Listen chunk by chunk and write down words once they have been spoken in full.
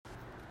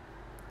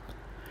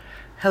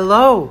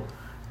Hello,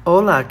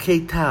 hola,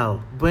 ¿qué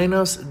tal?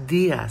 Buenos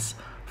dias.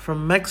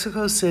 From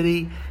Mexico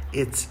City,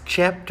 it's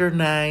Chapter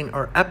 9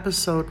 or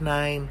Episode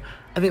 9.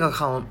 I think I'll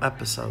call them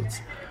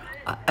episodes.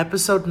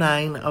 Episode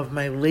 9 of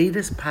my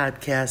latest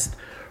podcast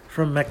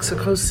from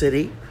Mexico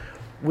City,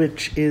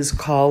 which is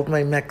called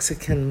My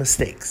Mexican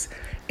Mistakes.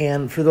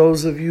 And for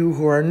those of you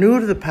who are new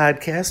to the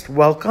podcast,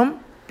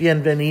 welcome,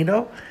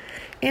 bienvenido.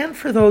 And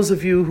for those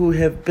of you who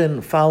have been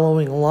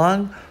following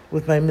along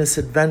with my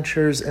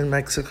misadventures in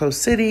Mexico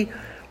City,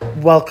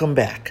 welcome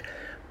back.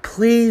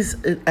 Please,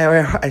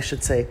 I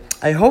should say,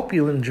 I hope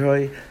you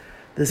enjoy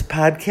this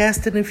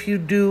podcast, and if you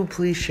do,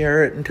 please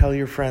share it and tell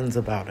your friends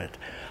about it.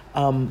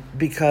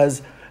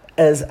 Because,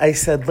 as I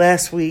said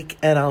last week,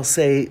 and I'll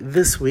say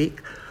this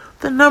week,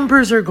 the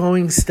numbers are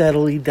going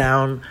steadily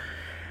down.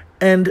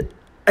 And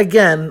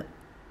again,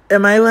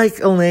 am I like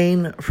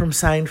Elaine from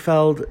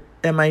Seinfeld?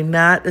 Am I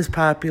not as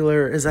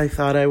popular as I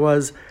thought I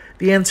was?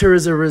 The answer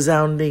is a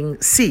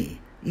resounding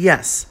C,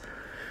 yes.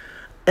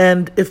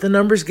 And if the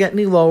numbers get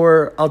any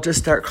lower, I'll just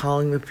start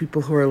calling the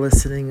people who are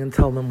listening and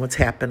tell them what's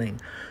happening.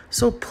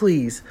 So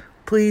please,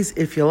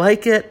 if you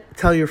like it,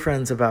 tell your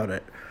friends about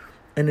it.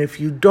 And if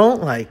you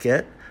don't like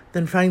it,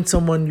 then find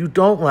someone you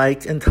don't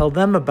like and tell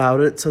them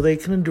about it so they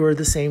can endure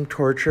the same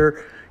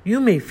torture you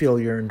may feel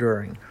you're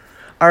enduring.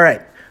 All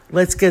right,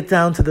 let's get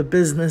down to the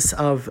business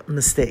of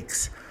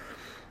mistakes.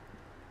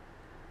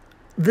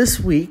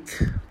 This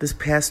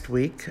past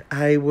week,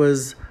 I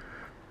was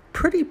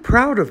pretty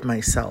proud of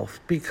myself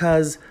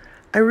because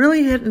I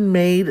really hadn't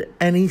made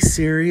any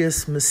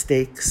serious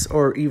mistakes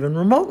or even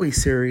remotely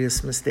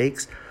serious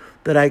mistakes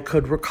that I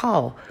could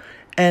recall.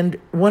 And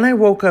when I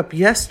woke up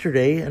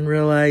yesterday and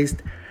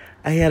realized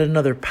I had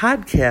another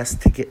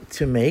podcast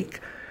to make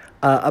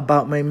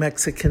about my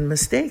Mexican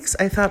mistakes,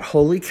 I thought,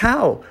 holy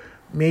cow,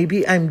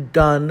 maybe I'm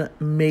done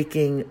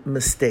making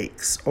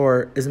mistakes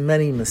or as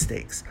many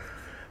mistakes.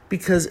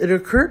 Because it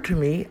occurred to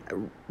me,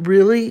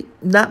 really,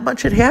 not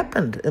much had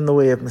happened in the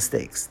way of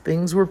mistakes.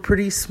 Things were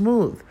pretty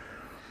smooth.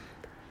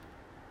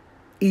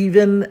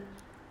 Even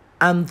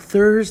on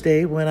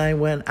Thursday, when I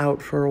went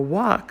out for a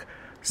walk,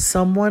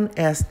 someone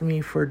asked me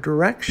for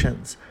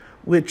directions,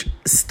 which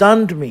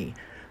stunned me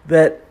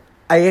that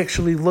I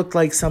actually looked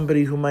like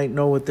somebody who might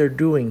know what they're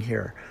doing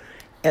here.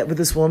 But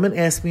this woman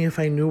asked me if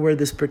I knew where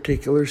this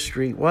particular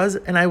street was,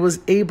 and I was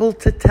able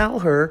to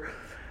tell her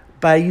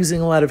by using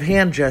a lot of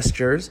hand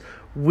gestures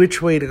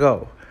which way to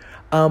go.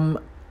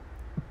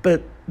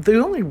 But the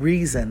only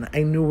reason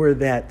I knew where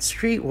that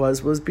street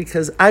was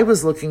because I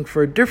was looking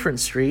for a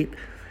different street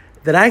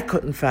that I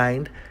couldn't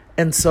find,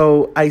 and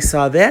so I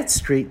saw that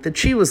street that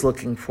she was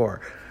looking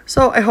for.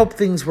 So I hope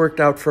things worked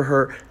out for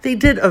her. They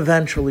did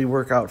eventually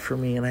work out for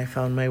me, and I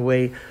found my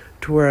way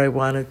to where I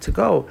wanted to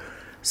go.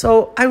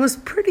 So I was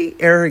pretty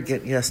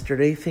arrogant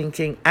yesterday,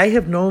 thinking, I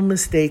have no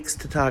mistakes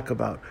to talk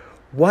about.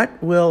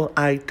 What will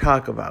I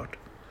talk about?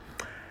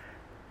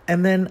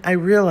 And then I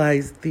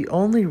realized the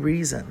only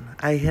reason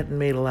I hadn't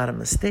made a lot of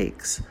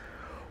mistakes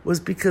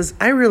was because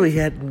I really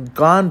hadn't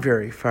gone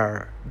very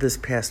far this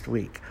past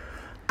week.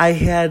 I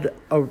had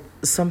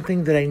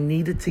something that I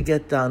needed to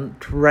get done,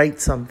 to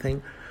write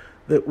something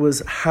that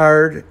was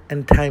hard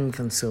and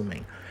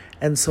time-consuming.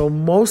 And so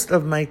most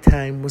of my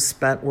time was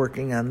spent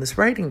working on this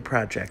writing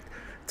project.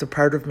 It's a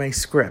part of my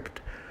script,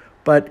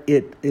 but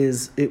it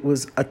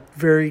was a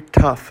very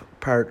tough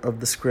part of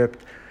the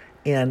script,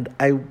 and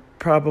I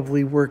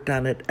probably worked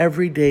on it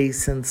every day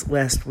since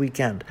last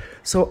weekend.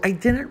 So I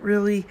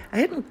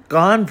hadn't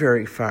gone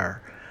very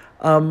far.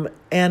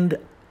 And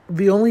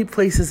the only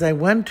places I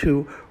went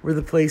to were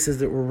the places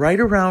that were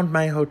right around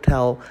my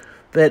hotel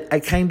that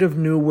I kind of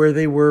knew where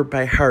they were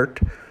by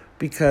heart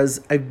because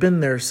I've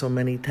been there so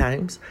many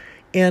times.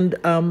 And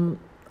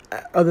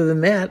other than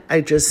that,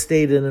 I just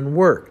stayed in and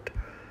worked.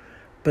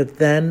 But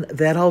then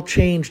that all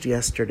changed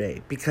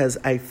yesterday because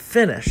I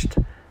finished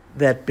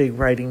that big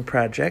writing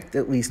project,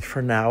 at least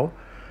for now,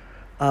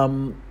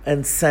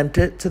 and sent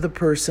it to the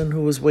person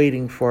who was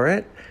waiting for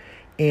it.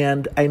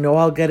 And I know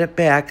I'll get it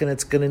back, and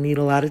it's going to need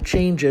a lot of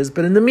changes.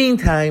 But in the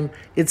meantime,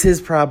 it's his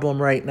problem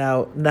right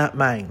now, not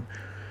mine.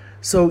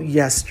 So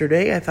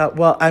yesterday, I thought,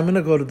 well, I'm going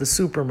to go to the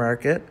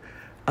supermarket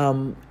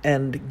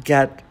and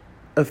get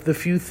the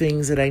few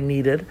things that I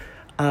needed.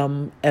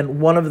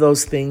 And one of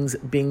those things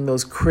being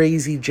those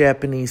crazy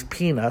Japanese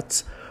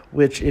peanuts,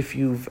 which if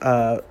you've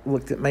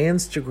looked at my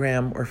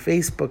Instagram or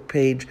Facebook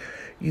page,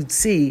 you'd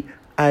see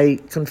I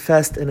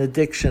confessed an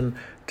addiction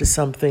to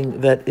something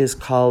that is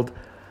called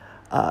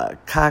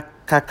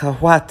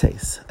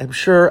cacahuates. I'm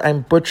sure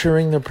I'm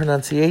butchering the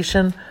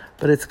pronunciation,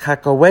 but it's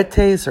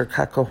cacahuetes or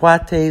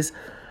cacahuates,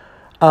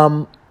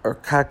 or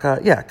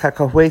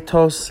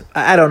cacahuetos.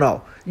 I don't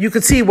know. You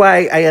could see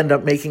why I end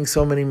up making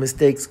so many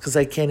mistakes because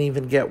I can't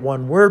even get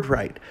one word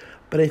right.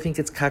 But I think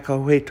it's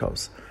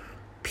cacahuetos,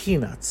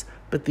 peanuts.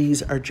 But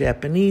these are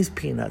Japanese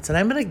peanuts. And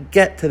I'm going to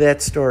get to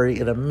that story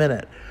in a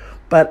minute.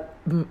 But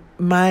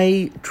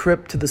my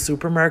trip to the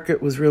supermarket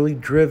was really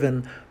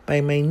driven by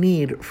my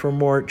need for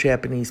more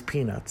Japanese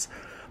peanuts.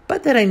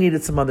 But then I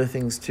needed some other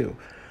things too.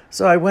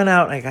 So I went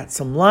out and I got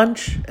some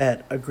lunch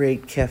at a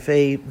great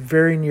cafe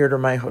very near to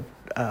my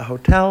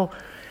hotel.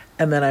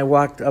 And then I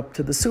walked up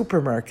to the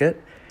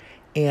supermarket,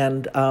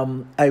 and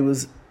I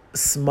was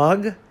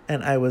smug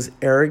and I was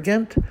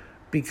arrogant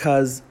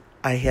because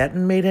I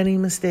hadn't made any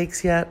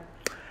mistakes yet.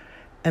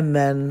 And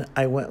then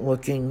I went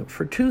looking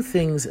for two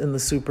things in the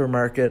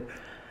supermarket.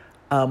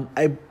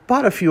 I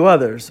bought a few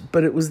others,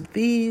 but it was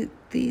these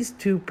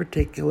two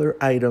particular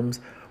items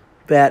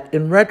that,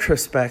 in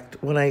retrospect,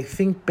 when I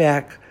think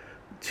back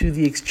to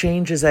the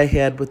exchanges I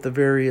had with the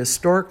various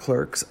store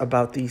clerks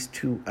about these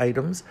two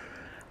items,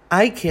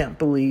 I can't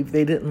believe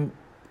they didn't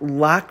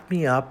lock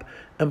me up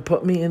and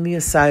put me in the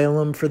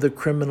asylum for the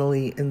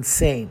criminally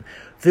insane.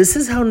 This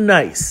is how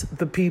nice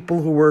the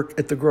people who work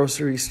at the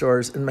grocery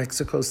stores in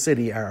Mexico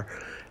City are.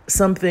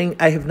 Something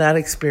I have not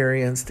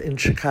experienced in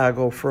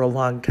Chicago for a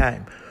long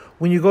time.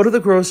 When you go to the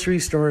grocery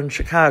store in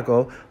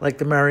Chicago, like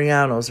the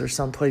Mariano's or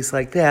someplace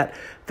like that,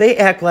 they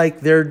act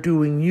like they're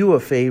doing you a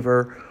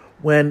favor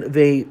when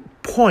they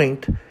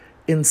point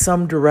in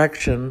some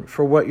direction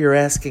for what you're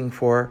asking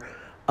for,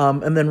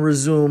 and then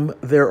resume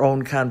their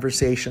own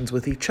conversations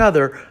with each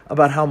other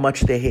about how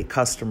much they hate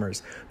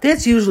customers.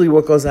 That's usually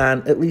what goes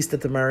on, at least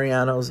at the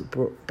Mariano's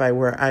by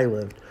where I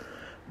lived.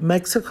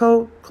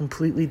 Mexico,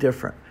 completely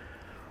different.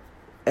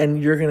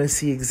 And you're going to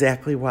see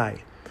exactly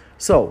why.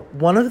 So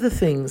one of the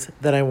things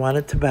that I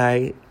wanted to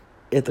buy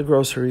at the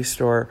grocery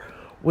store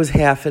was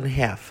half and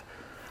half,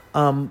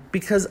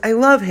 because I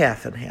love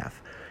half and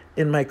half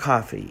in my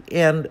coffee.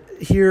 And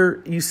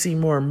here you see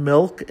more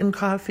milk in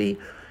coffee,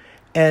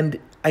 and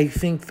I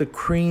think the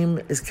cream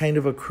is kind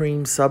of a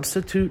cream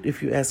substitute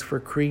if you ask for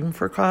cream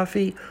for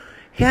coffee.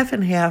 Half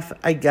and half,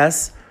 I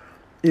guess,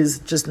 is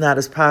just not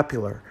as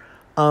popular.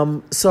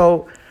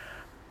 So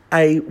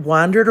I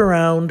wandered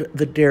around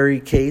the dairy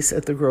case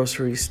at the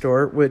grocery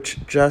store, which,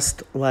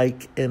 just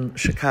like in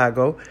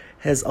Chicago,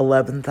 has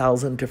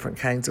 11,000 different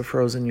kinds of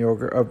frozen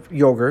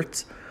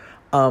yogurts.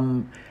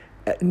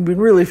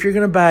 Really, if you're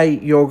going to buy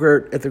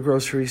yogurt at the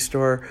grocery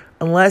store,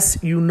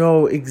 unless you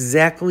know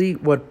exactly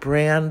what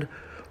brand,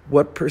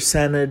 what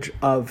percentage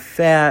of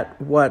fat,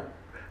 what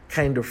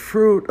kind of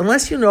fruit,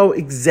 unless you know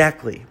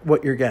exactly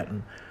what you're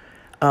getting,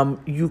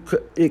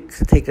 it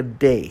could take a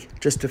day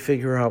just to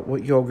figure out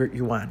what yogurt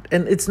you want.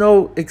 And it's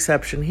no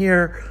exception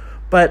here,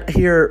 but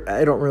here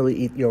I don't really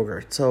eat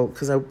yogurt,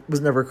 because I was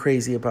never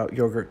crazy about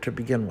yogurt to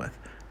begin with.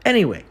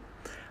 Anyway,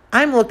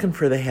 I'm looking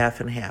for the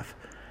half and half.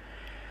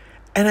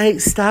 And I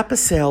stop a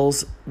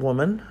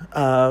saleswoman,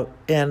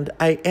 and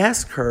I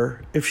ask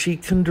her if she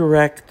can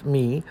direct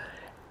me,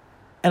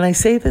 and I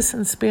say this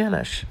in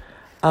Spanish,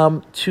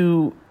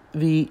 to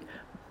the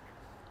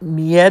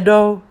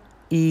miedo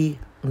y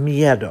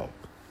miedo.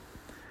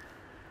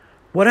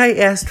 What I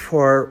asked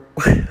for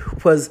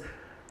was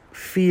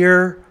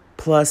fear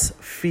plus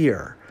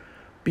fear,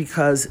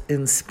 because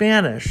in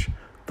Spanish,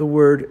 the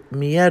word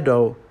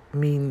miedo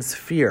means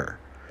fear.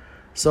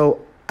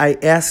 So I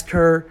asked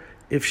her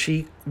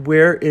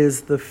where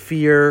is the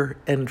fear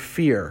and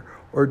fear,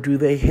 or do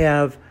they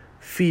have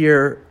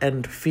fear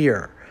and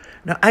fear?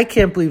 Now, I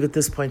can't believe at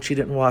this point she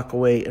didn't walk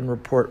away and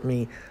report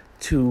me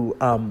to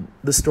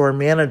the store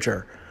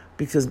manager,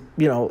 because,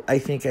 I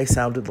think I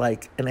sounded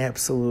like an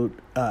absolute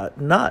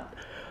nut.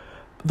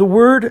 The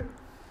word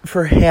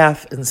for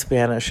half in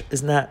Spanish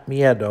is not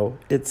miedo,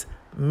 it's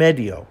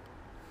medio,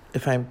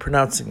 if I'm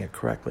pronouncing it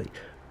correctly.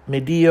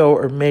 Medio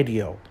or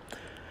medio.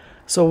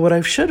 So what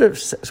I should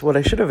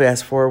have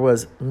asked for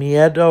was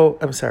medio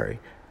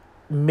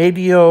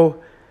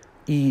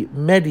y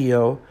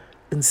medio.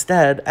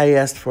 Instead, I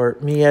asked for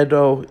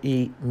miedo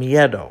y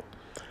miedo.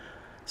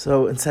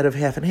 So instead of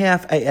half and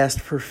half, I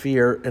asked for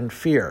fear and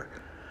fear.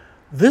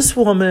 This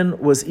woman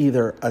was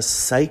either a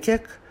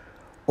psychic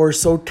or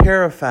so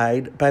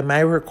terrified by my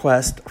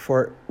request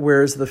for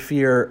where's the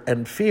fear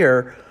and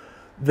fear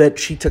that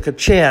she took a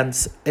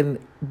chance and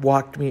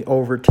walked me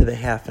over to the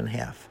half and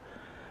half,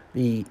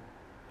 the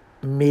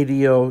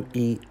medio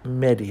y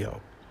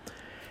medio.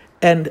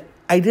 And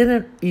I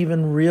didn't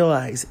even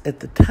realize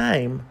at the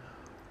time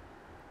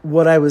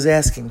what I was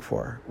asking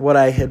for, what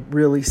I had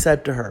really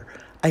said to her.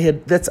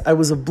 I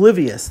was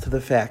oblivious to the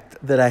fact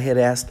that I had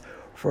asked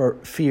for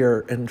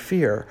fear and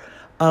fear.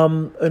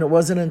 And it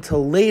wasn't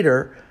until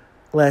later,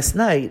 last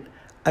night,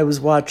 I was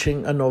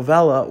watching a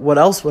novella, What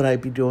Else Would I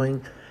Be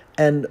Doing?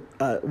 And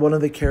one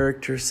of the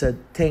characters said,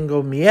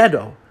 tengo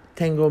miedo,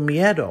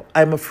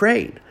 I'm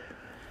afraid.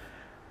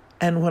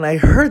 And when I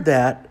heard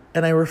that,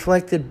 and I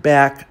reflected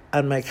back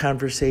on my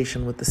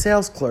conversation with the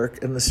sales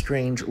clerk and the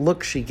strange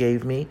look she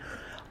gave me,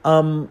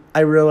 I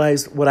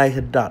realized what I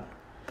had done.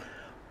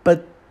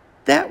 But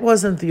that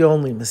wasn't the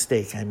only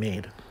mistake I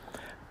made.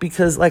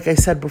 Because, like I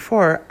said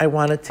before, I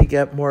wanted to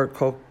get more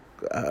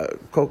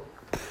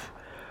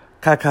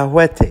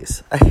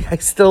cacahuetes. I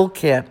still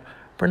can't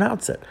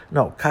pronounce it.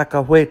 No,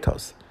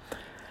 cacahuetos.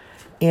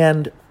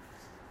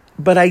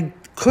 But I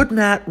could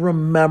not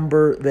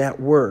remember that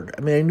word.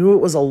 I mean, I knew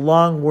it was a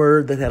long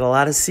word that had a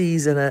lot of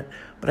C's in it,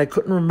 but I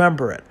couldn't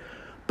remember it.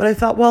 But I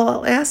thought, well,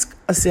 I'll ask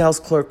a sales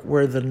clerk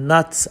where the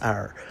nuts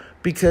are,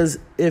 because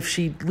if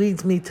she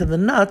leads me to the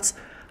nuts,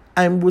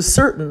 I was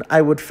certain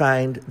I would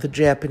find the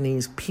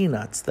Japanese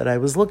peanuts that I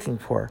was looking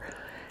for.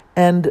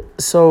 And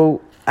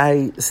so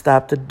I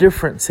stopped a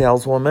different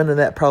saleswoman, and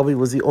that probably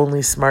was the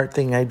only smart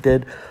thing I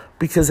did,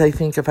 because I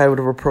think if I would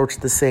have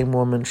approached the same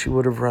woman, she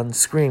would have run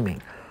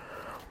screaming.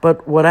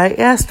 But what I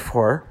asked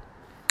for,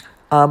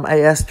 I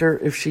asked her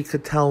if she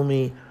could tell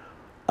me,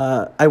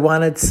 I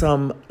wanted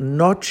some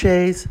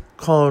noches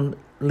con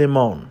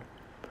limón.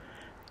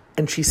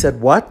 And she said,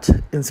 what?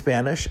 In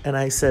Spanish. And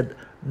I said,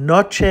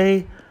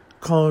 noche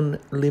con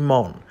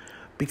limón.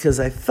 Because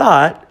I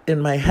thought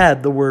in my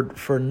head the word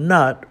for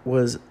nut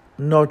was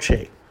noche.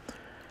 If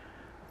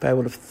I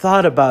would have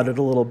thought about it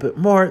a little bit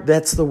more,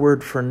 that's the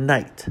word for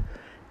night.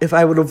 If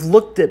I would have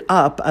looked it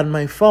up on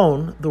my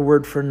phone, the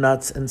word for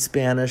nuts in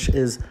Spanish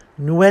is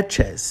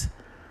nueces,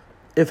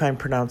 if I'm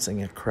pronouncing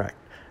it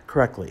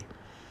correctly.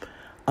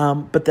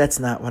 But that's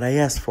not what I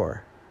asked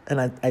for. And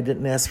I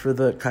didn't ask for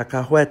the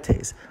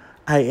cacahuetes.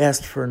 I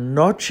asked for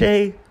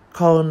noche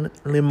con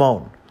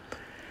limón.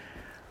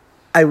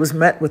 I was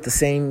met with the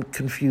same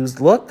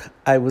confused look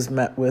I was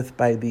met with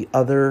by the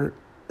other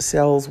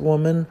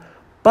saleswoman,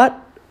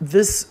 but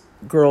this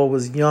girl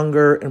was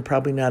younger and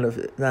probably not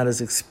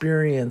as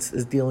experienced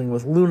as dealing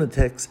with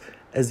lunatics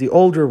as the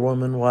older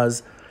woman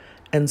was.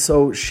 And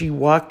so she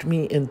walked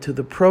me into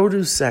the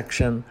produce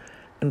section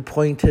and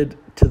pointed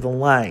to the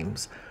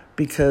limes.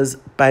 Because,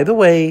 by the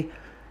way,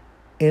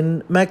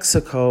 in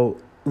Mexico,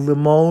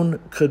 limon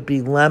could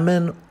be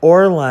lemon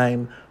or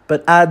lime,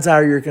 but odds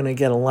are you're going to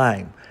get a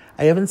lime.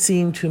 I haven't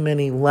seen too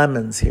many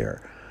lemons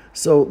here.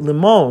 So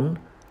limon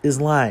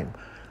is lime.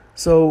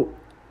 So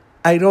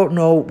I don't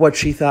know what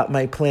she thought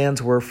my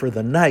plans were for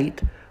the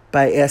night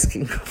by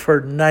asking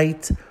for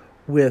night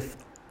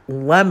with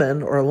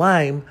lemon or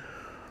lime,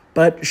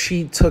 but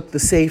she took the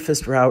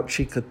safest route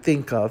she could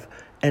think of,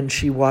 and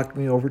she walked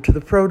me over to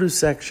the produce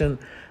section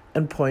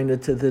and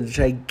pointed to the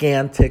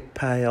gigantic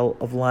pile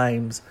of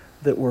limes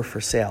that were for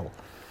sale.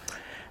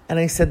 And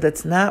I said,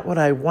 that's not what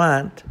I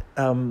want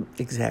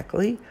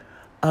exactly.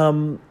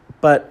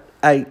 But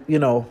I,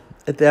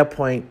 at that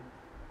point,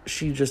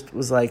 she just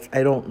was like,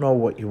 I don't know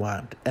what you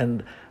want.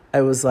 And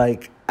I was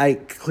like, I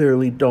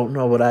clearly don't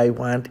know what I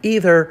want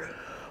either.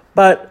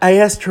 But I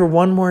asked her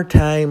one more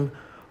time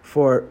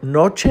for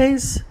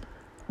noches,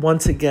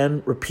 once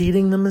again,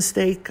 repeating the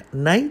mistake,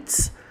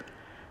 nights.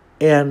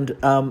 And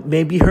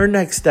maybe her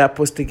next step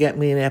was to get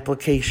me an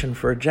application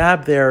for a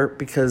job there,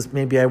 because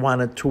maybe I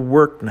wanted to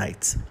work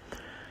nights.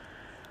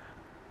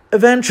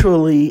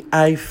 Eventually,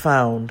 I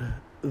found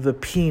the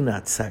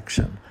peanut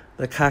section,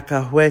 the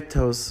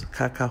cacahuetes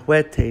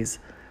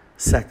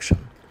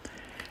section.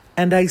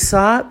 And I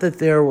saw that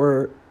there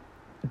were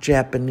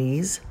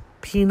Japanese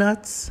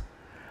peanuts,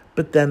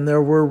 but then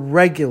there were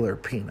regular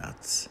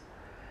peanuts.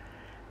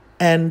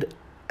 And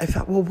I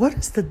thought, well, what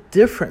is the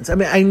difference? I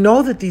mean, I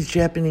know that these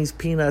Japanese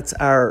peanuts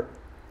are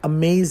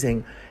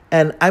amazing,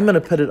 and I'm going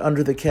to put it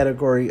under the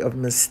category of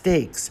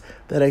mistakes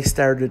that I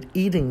started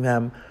eating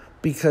them,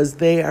 because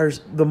they are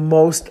the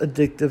most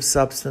addictive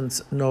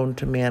substance known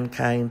to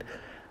mankind,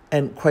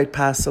 and quite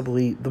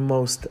possibly the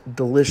most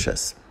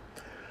delicious.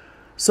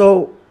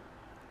 So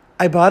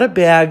I bought a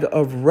bag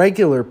of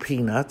regular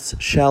peanuts,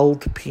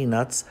 shelled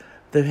peanuts,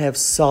 that have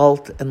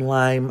salt and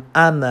lime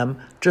on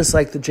them, just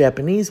like the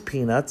Japanese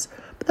peanuts.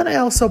 But then I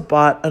also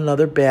bought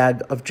another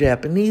bag of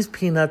Japanese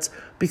peanuts,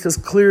 because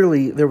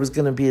clearly there was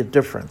going to be a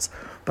difference.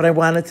 But I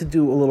wanted to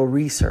do a little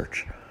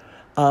research.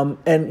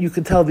 And you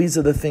can tell these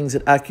are the things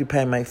that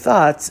occupy my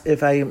thoughts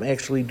if I am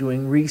actually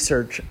doing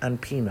research on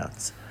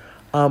peanuts.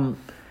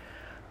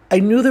 I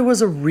knew there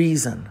was a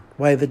reason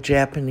why the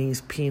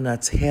Japanese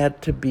peanuts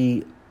had to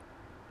be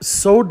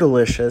so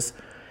delicious,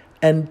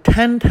 and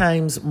 10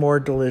 times more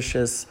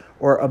delicious,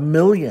 or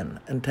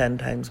 1,010,000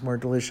 times more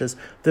delicious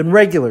than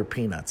regular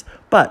peanuts.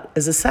 But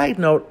as a side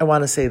note, I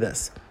want to say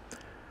this.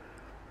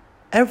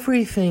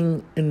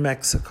 Everything in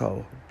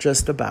Mexico,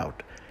 just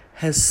about,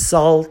 has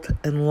salt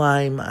and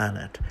lime on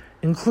it,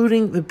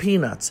 including the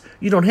peanuts.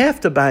 You don't have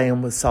to buy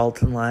them with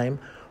salt and lime,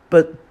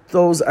 but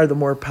those are the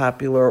more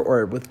popular,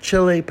 or with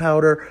chili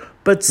powder.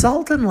 But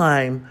salt and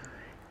lime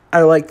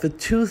are like the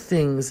two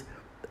things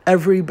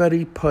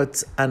everybody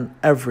puts on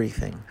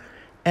everything.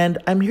 And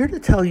I'm here to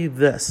tell you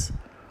this.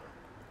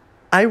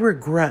 I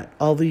regret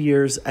all the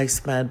years I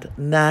spent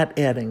not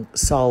adding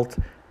salt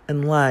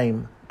and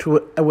lime to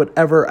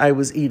whatever I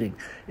was eating.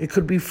 It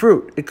could be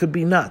fruit, it could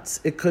be nuts,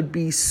 it could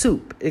be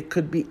soup, it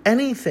could be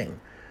anything.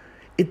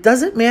 It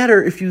doesn't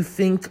matter if you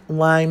think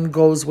lime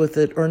goes with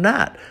it or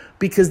not,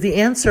 because the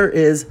answer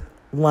is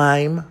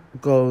lime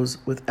goes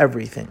with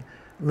everything.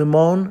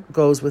 Limon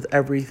goes with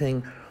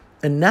everything.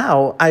 And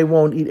now I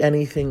won't eat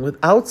anything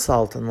without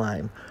salt and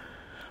lime.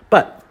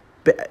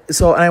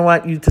 So I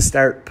want you to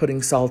start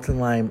putting salt and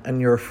lime on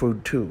your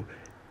food too.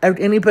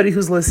 Anybody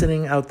who's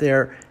listening out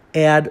there,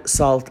 add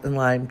salt and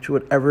lime to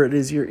whatever it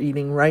is you're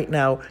eating right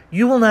now.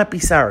 You will not be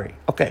sorry.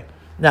 Okay,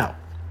 now,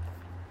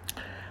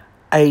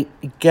 I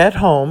get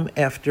home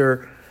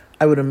after,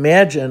 I would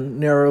imagine,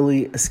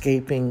 narrowly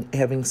escaping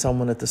having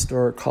someone at the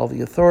store call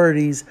the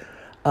authorities,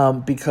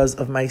 because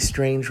of my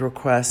strange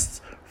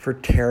requests for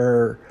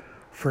terror,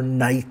 for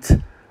night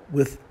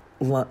with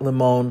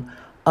limon.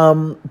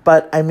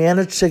 But I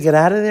managed to get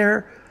out of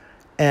there,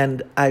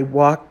 and I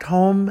walked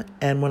home.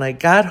 And when I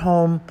got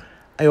home,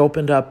 I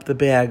opened up the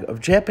bag of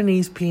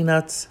Japanese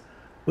peanuts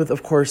with,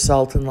 of course,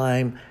 salt and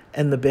lime,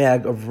 and the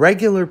bag of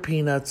regular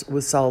peanuts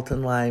with salt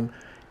and lime.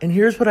 And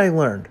here's what I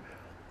learned.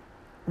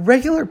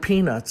 Regular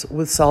peanuts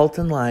with salt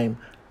and lime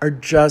are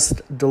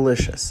just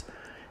delicious.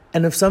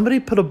 And if somebody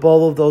put a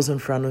bowl of those in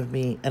front of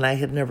me and I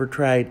had never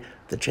tried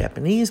the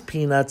Japanese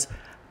peanuts,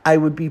 I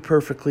would be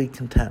perfectly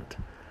content.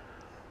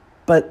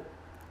 But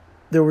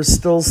there was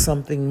still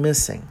something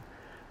missing,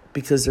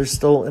 because there's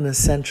still an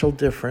essential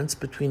difference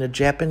between a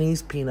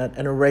Japanese peanut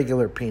and a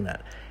regular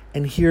peanut.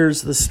 And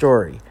here's the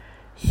story.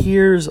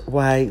 Here's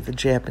why the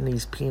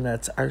Japanese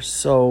peanuts are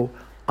so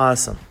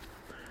awesome.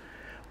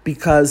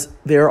 Because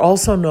they're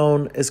also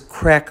known as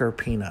cracker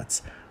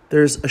peanuts.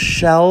 There's a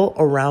shell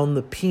around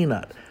the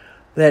peanut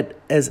that,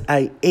 as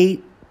I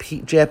ate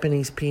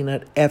Japanese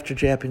peanut after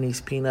Japanese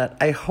peanut,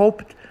 I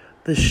hoped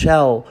the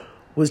shell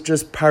was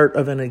just part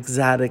of an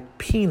exotic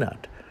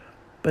peanut,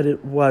 but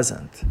it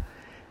wasn't.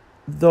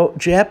 Though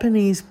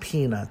Japanese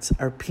peanuts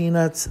are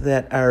peanuts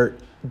that are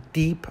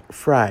deep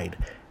fried,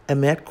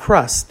 and that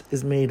crust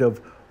is made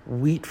of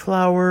wheat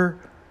flour,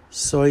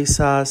 soy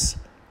sauce,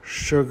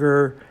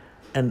 sugar,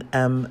 and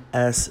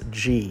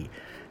MSG.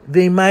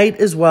 They might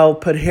as well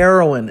put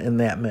heroin in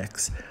that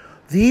mix.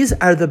 These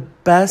are the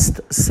best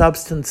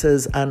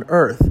substances on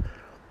earth.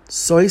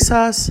 Soy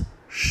sauce,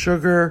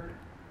 sugar,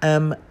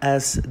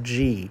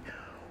 MSG.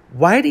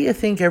 Why do you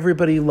think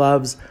everybody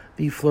loves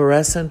the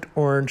fluorescent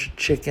orange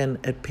chicken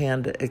at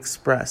Panda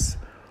Express?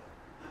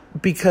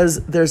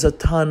 Because there's a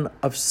ton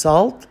of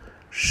salt,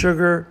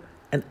 sugar,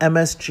 and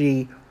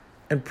MSG,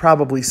 and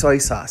probably soy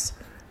sauce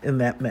in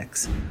that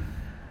mix.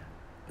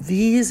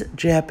 These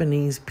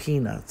Japanese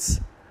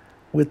peanuts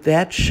with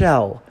that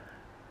shell,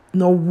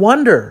 no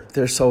wonder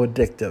they're so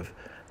addictive.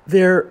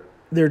 They're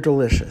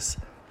delicious.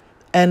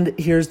 And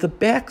here's the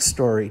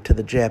backstory to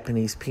the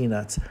Japanese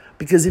peanuts.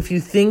 Because if you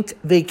think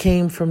they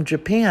came from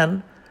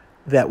Japan,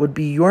 that would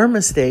be your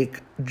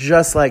mistake,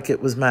 just like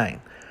it was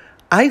mine.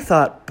 I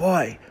thought,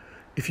 boy,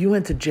 if you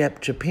went to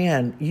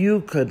Japan,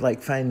 you could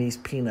find these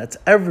peanuts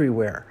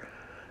everywhere.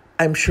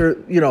 I'm sure,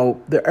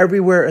 they're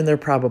everywhere, and they're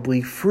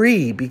probably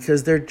free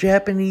because they're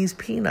Japanese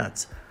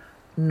peanuts.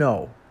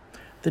 No.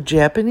 The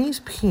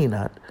Japanese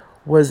peanut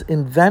was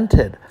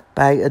invented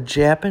by a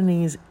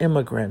Japanese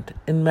immigrant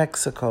in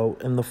Mexico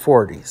in the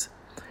 40s.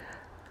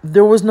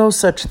 There was no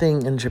such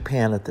thing in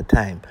Japan at the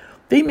time.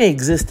 They may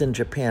exist in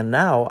Japan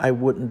now. I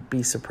wouldn't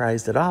be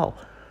surprised at all.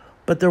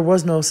 But there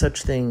was no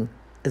such thing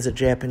as a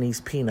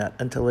Japanese peanut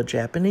until a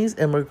Japanese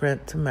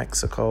immigrant to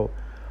Mexico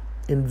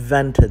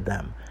invented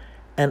them.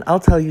 And I'll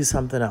tell you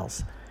something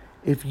else.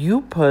 If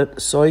you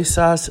put soy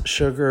sauce,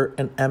 sugar,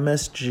 and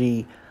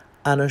MSG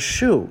on a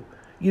shoe,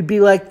 you'd be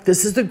like,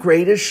 this is the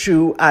greatest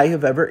shoe I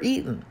have ever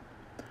eaten.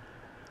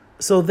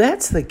 So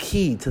that's the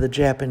key to the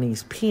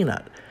Japanese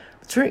peanut.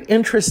 It's very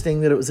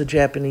interesting that it was a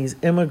Japanese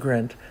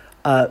immigrant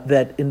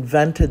that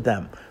invented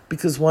them,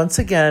 because once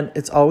again,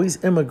 it's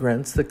always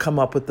immigrants that come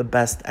up with the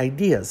best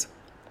ideas.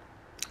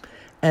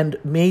 And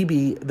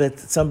maybe that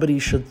somebody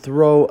should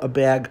throw a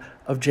bag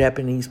of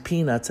Japanese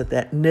peanuts at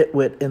that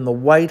nitwit in the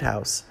White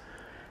House,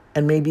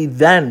 and maybe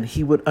then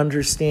he would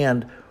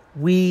understand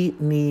we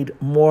need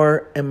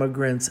more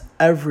immigrants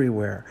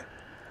everywhere.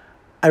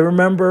 I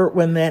remember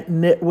when that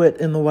nitwit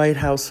in the White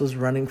House was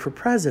running for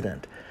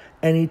president,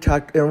 and he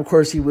talked, and of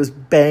course he was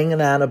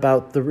banging on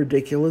about the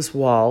ridiculous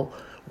wall,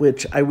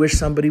 which I wish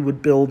somebody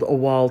would build a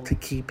wall to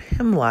keep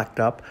him locked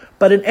up.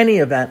 But in any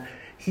event,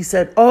 he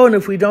said, and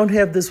if we don't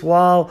have this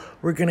wall,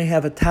 we're going to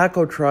have a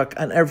taco truck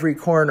on every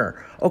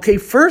corner. Okay,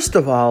 first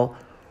of all,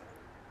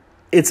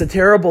 it's a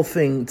terrible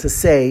thing to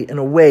say in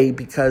a way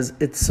because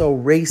it's so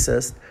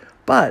racist.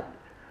 But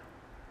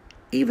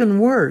even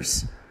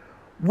worse,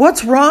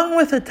 what's wrong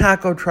with a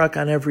taco truck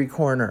on every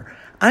corner?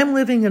 I'm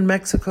living in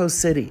Mexico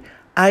City.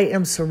 I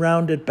am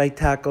surrounded by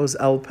Tacos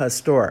El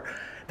Pastor.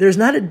 There's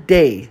not a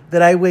day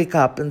that I wake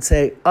up and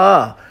say,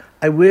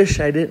 I wish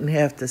I didn't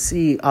have to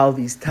see all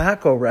these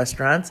taco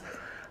restaurants.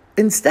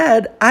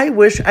 Instead, I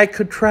wish I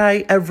could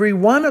try every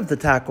one of the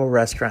taco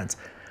restaurants.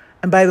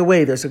 And by the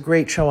way, there's a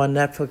great show on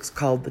Netflix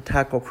called The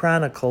Taco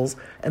Chronicles,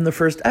 and the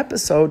first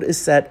episode is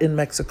set in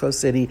Mexico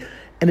City,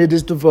 and it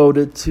is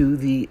devoted to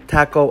the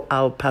Taco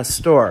Al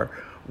Pastor,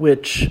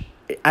 which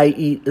I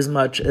eat as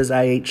much as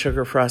I ate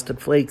sugar frosted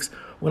flakes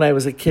when I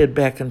was a kid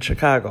back in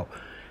Chicago.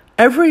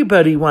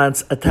 Everybody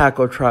wants a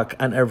taco truck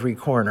on every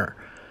corner.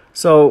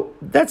 So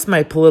that's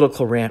my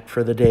political rant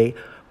for the day.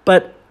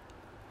 But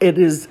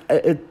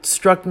it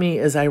struck me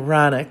as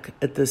ironic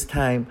at this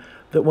time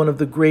that one of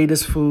the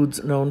greatest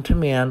foods known to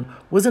man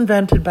was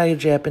invented by a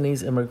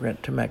Japanese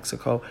immigrant to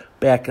Mexico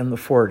back in the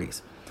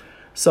 40s.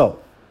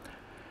 So,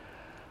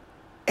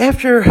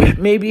 after,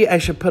 maybe I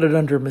should put it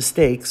under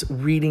mistakes,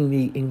 reading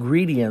the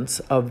ingredients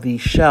of the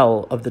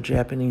shell of the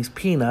Japanese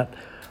peanut,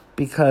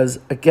 because,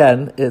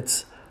 again,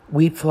 it's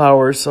wheat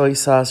flour, soy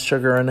sauce,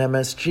 sugar, and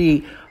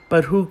MSG,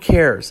 but who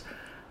cares?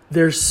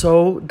 They're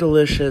so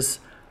delicious,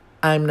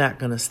 I'm not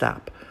going to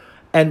stop.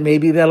 And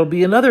maybe that'll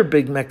be another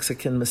big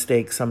Mexican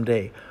mistake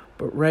someday.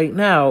 But right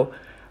now,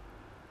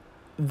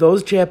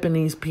 those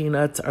Japanese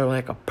peanuts are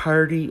like a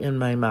party in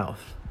my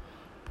mouth.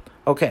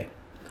 Okay,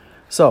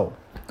 so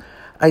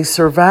I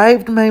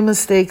survived my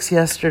mistakes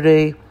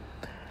yesterday,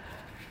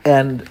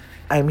 and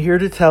I'm here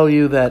to tell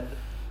you that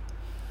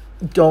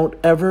don't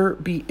ever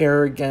be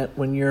arrogant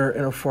when you're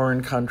in a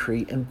foreign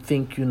country and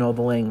think you know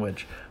the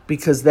language,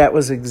 because that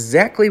was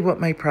exactly what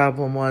my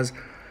problem was.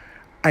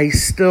 I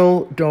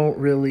still don't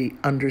really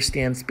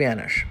understand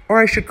Spanish,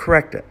 or I should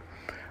correct it.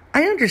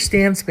 I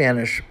understand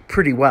Spanish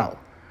pretty well.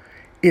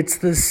 It's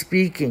the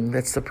speaking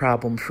that's the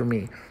problem for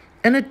me.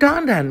 And it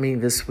dawned on me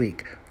this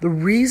week. The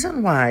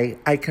reason why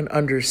I can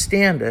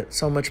understand it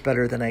so much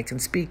better than I can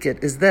speak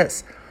it is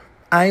this.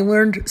 I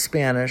learned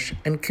Spanish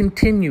and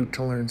continue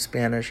to learn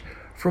Spanish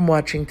from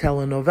watching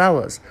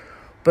telenovelas.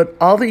 But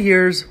all the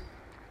years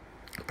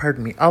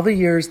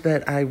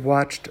that I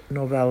watched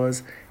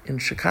novelas in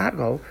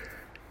Chicago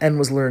and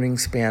was learning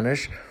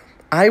Spanish,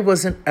 I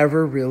wasn't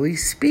ever really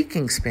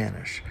speaking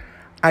Spanish.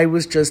 I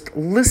was just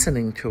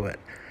listening to it.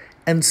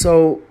 And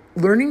so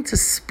learning to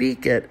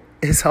speak it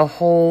is a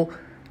whole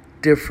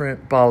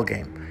different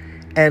ballgame.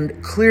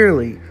 And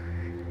clearly,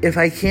 if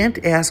I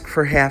can't ask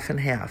for half and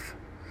half,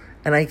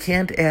 and I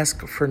can't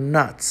ask for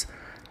nuts,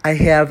 I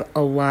have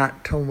a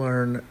lot to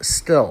learn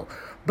still.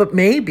 But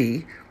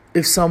maybe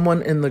if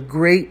someone in the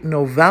great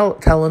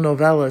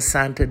telenovela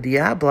Santa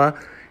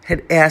Diabla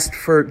had asked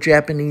for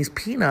Japanese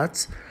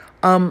peanuts,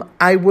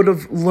 I would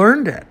have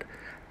learned it.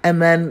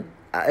 And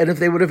if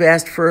they would have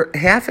asked for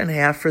half and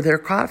half for their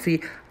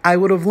coffee, I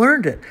would have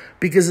learned it.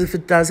 Because if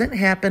it doesn't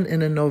happen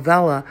in a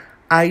novella,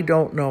 I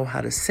don't know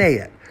how to say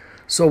it.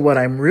 So what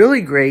I'm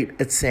really great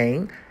at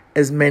saying,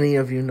 as many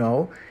of you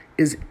know,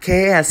 is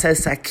 ¿Qué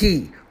haces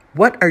aquí?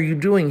 What are you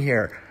doing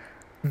here?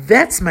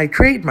 That's my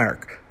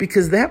trademark,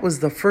 because that was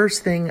the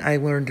first thing I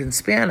learned in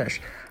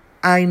Spanish.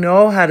 I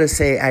know how to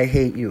say I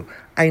hate you.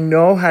 I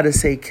know how to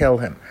say kill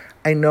him.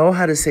 I know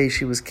how to say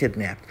she was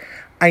kidnapped.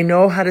 I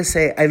know how to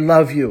say I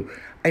love you.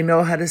 I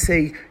know how to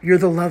say you're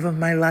the love of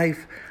my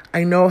life.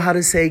 I know how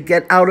to say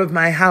get out of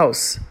my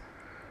house.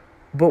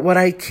 But what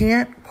I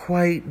can't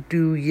quite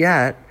do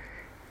yet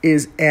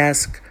is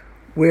ask,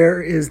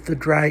 where is the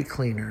dry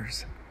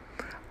cleaners?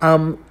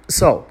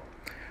 So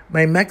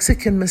my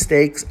Mexican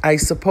mistakes, I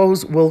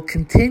suppose, will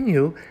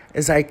continue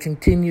as I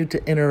continue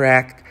to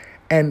interact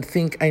and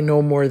think I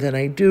know more than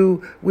I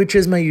do, which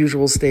is my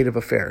usual state of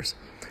affairs.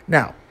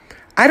 Now,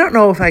 I don't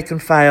know if I can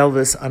file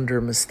this under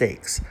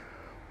mistakes,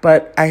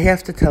 but I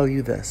have to tell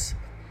you this.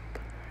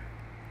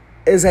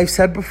 As I've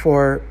said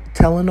before,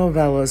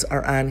 telenovelas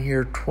are on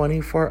here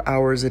 24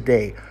 hours a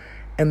day.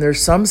 And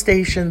there's some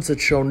stations that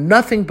show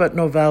nothing but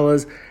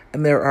novellas,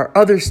 and there are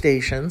other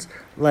stations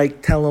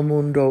like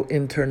Telemundo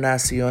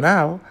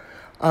Internacional,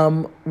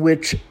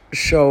 which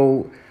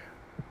show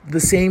the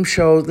same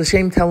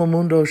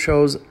Telemundo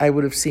shows I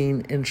would have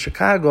seen in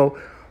Chicago,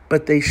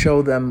 but they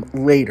show them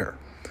later,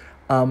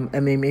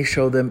 and they may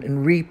show them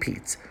in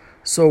repeats.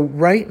 So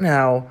right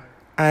now,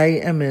 I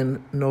am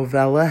in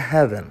novella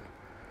heaven,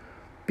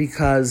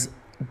 because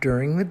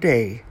during the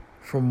day,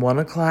 from 1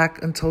 o'clock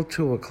until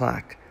 2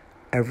 o'clock,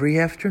 every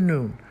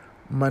afternoon,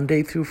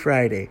 Monday through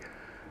Friday,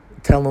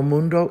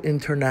 Telemundo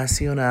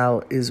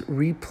Internacional is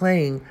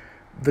replaying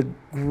the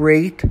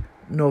great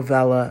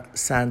novella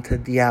Santa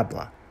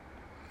Diabla.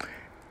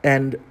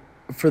 And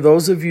for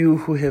those of you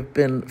who have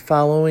been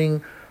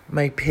following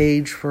my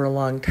page for a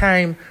long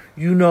time,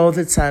 you know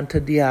that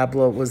Santa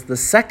Diabla was the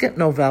second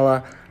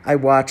novella I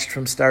watched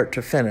from start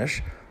to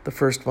finish, the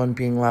first one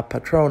being La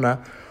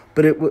Patrona,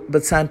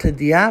 but Santa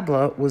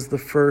Diabla was the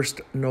first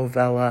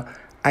novella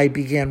I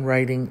began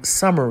writing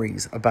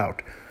summaries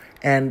about.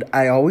 And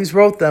I always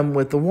wrote them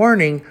with the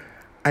warning,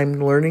 I'm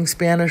learning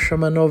Spanish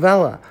from a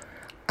novella.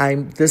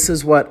 This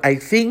is what I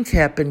think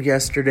happened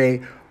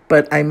yesterday,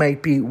 but I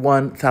might be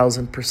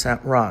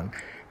 1,000% wrong.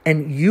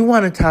 And you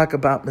want to talk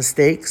about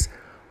mistakes?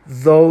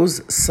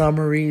 Those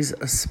summaries,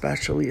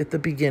 especially at the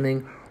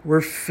beginning,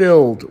 were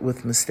filled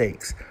with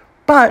mistakes.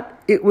 But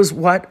it was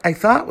what I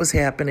thought was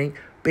happening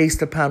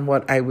based upon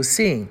what I was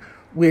seeing,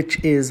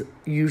 which is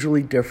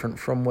usually different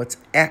from what's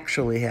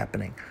actually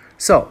happening.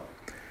 So,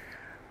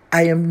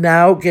 I am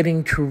now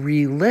getting to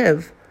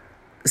relive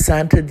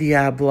Santa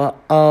Diabla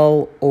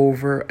all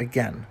over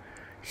again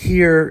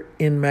here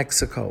in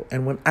Mexico.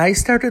 And when I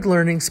started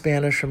learning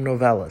Spanish from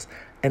novellas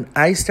and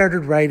I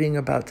started writing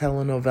about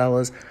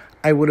telenovelas,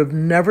 I would have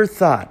never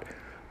thought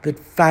that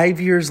 5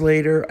 years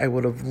later I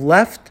would have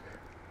left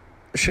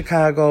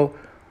Chicago,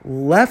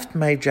 left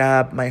my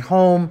job, my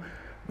home,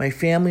 my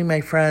family,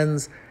 my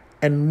friends,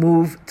 and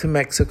moved to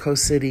Mexico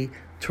City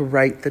to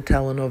write the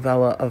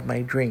telenovela of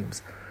my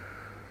dreams.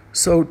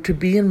 So to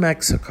be in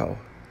Mexico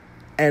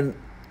and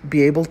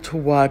be able to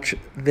watch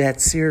that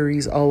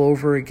series all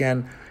over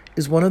again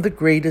is one of the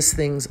greatest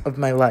things of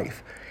my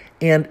life.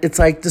 And it's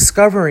like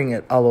discovering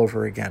it all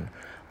over again.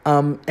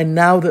 And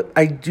now that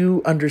I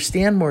do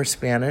understand more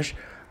Spanish,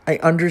 I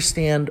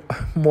understand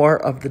more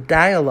of the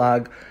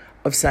dialogue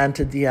of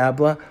Santa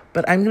Diabla.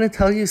 But I'm going to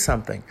tell you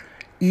something.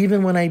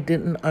 Even when I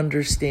didn't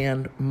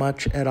understand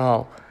much at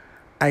all,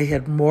 I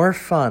had more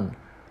fun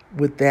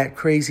with that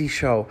crazy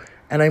show.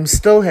 And I'm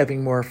still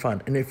having more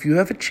fun. And if you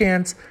have a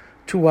chance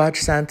to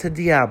watch Santa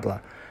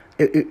Diabla,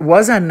 it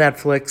was on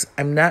Netflix.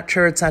 I'm not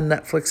sure it's on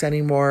Netflix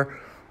anymore.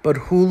 But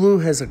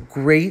Hulu has a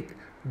great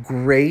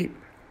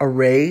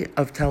array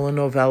of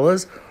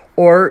telenovelas,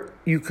 or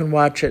you can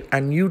watch it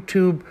on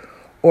YouTube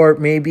or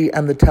maybe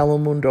on the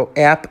Telemundo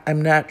app.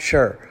 I'm not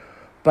sure.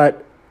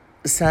 But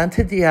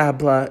Santa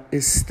Diabla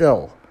is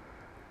still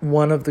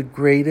one of the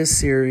greatest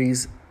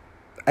series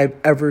I've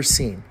ever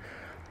seen.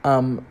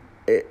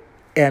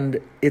 And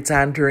it's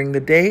on during the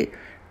day.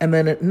 And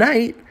then at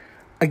night,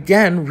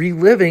 again,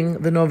 reliving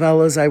the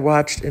novellas I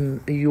watched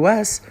in the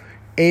U.S.,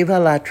 Eva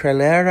La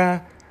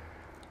Trailera,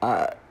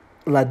 La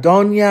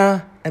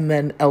Doña, and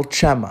then El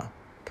Chema.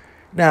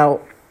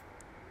 Now,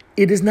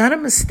 it is not a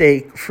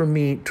mistake for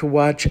me to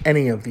watch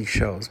any of these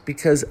shows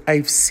because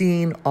I've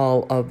seen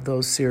all of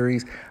those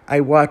series.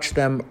 I watched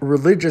them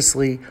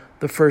religiously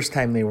the first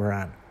time they were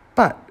on.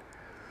 But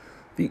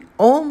the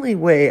only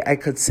way I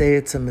could say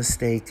it's a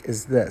mistake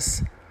is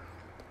this.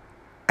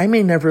 I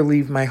may never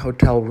leave my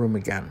hotel room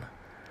again.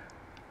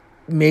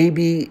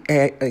 Maybe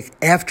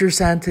after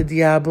Santa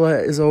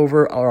Diabla is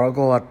over, or I'll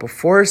go out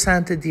before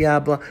Santa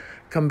Diabla,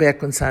 come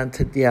back when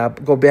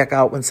go back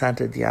out when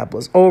Santa Diabla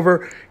is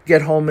over,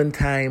 get home in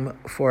time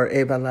for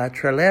Eva La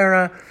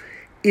Trailera.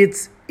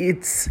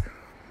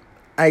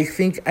 I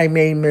think I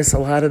may miss a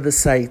lot of the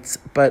sights,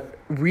 but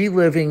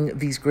reliving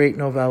these great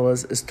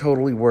novellas is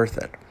totally worth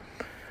it.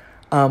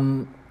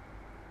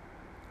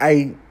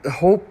 I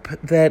hope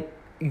that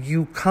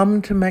you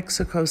come to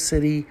Mexico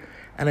City,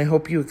 and I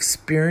hope you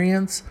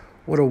experience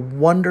what a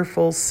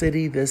wonderful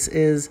city this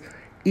is.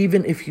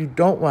 Even if you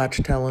don't watch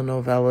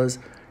telenovelas,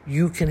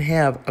 you can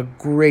have a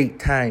great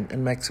time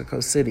in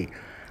Mexico City.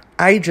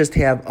 I just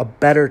have a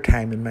better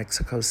time in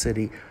Mexico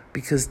City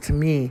because to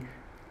me,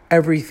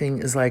 everything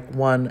is like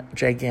one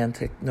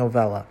gigantic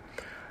novella.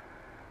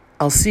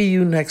 I'll see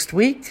you next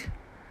week.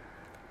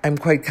 I'm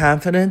quite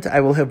confident I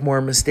will have more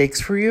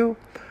mistakes for you,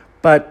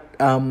 but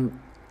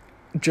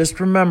just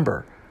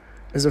remember,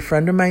 as a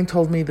friend of mine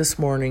told me this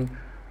morning,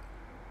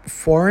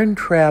 foreign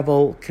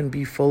travel can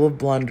be full of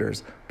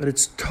blunders, but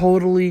it's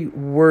totally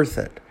worth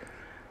it.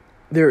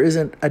 There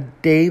isn't a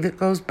day that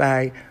goes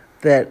by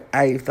that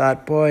I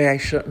thought, boy, I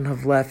shouldn't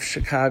have left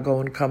Chicago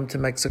and come to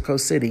Mexico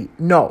City.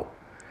 No,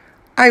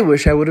 I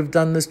wish I would have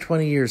done this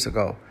 20 years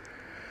ago.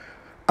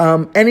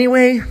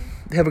 Anyway,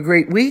 have a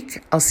great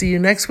week. I'll see you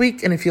next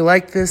week. And if you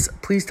like this,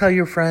 please tell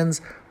your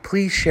friends.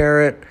 Please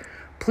share it.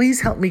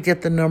 Please help me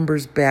get the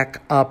numbers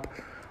back up.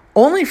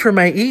 Only for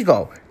my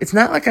ego. It's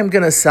not like I'm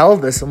going to sell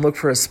this and look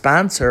for a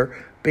sponsor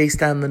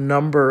based on the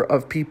number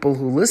of people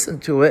who listen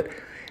to it.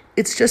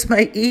 It's just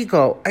my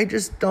ego. I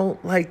just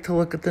don't like to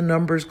look at the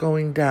numbers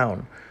going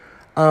down.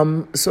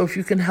 So if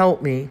you can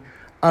help me,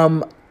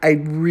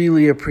 I'd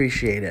really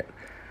appreciate it.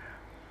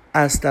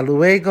 Hasta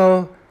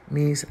luego,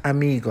 mis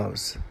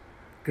amigos.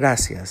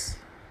 Gracias.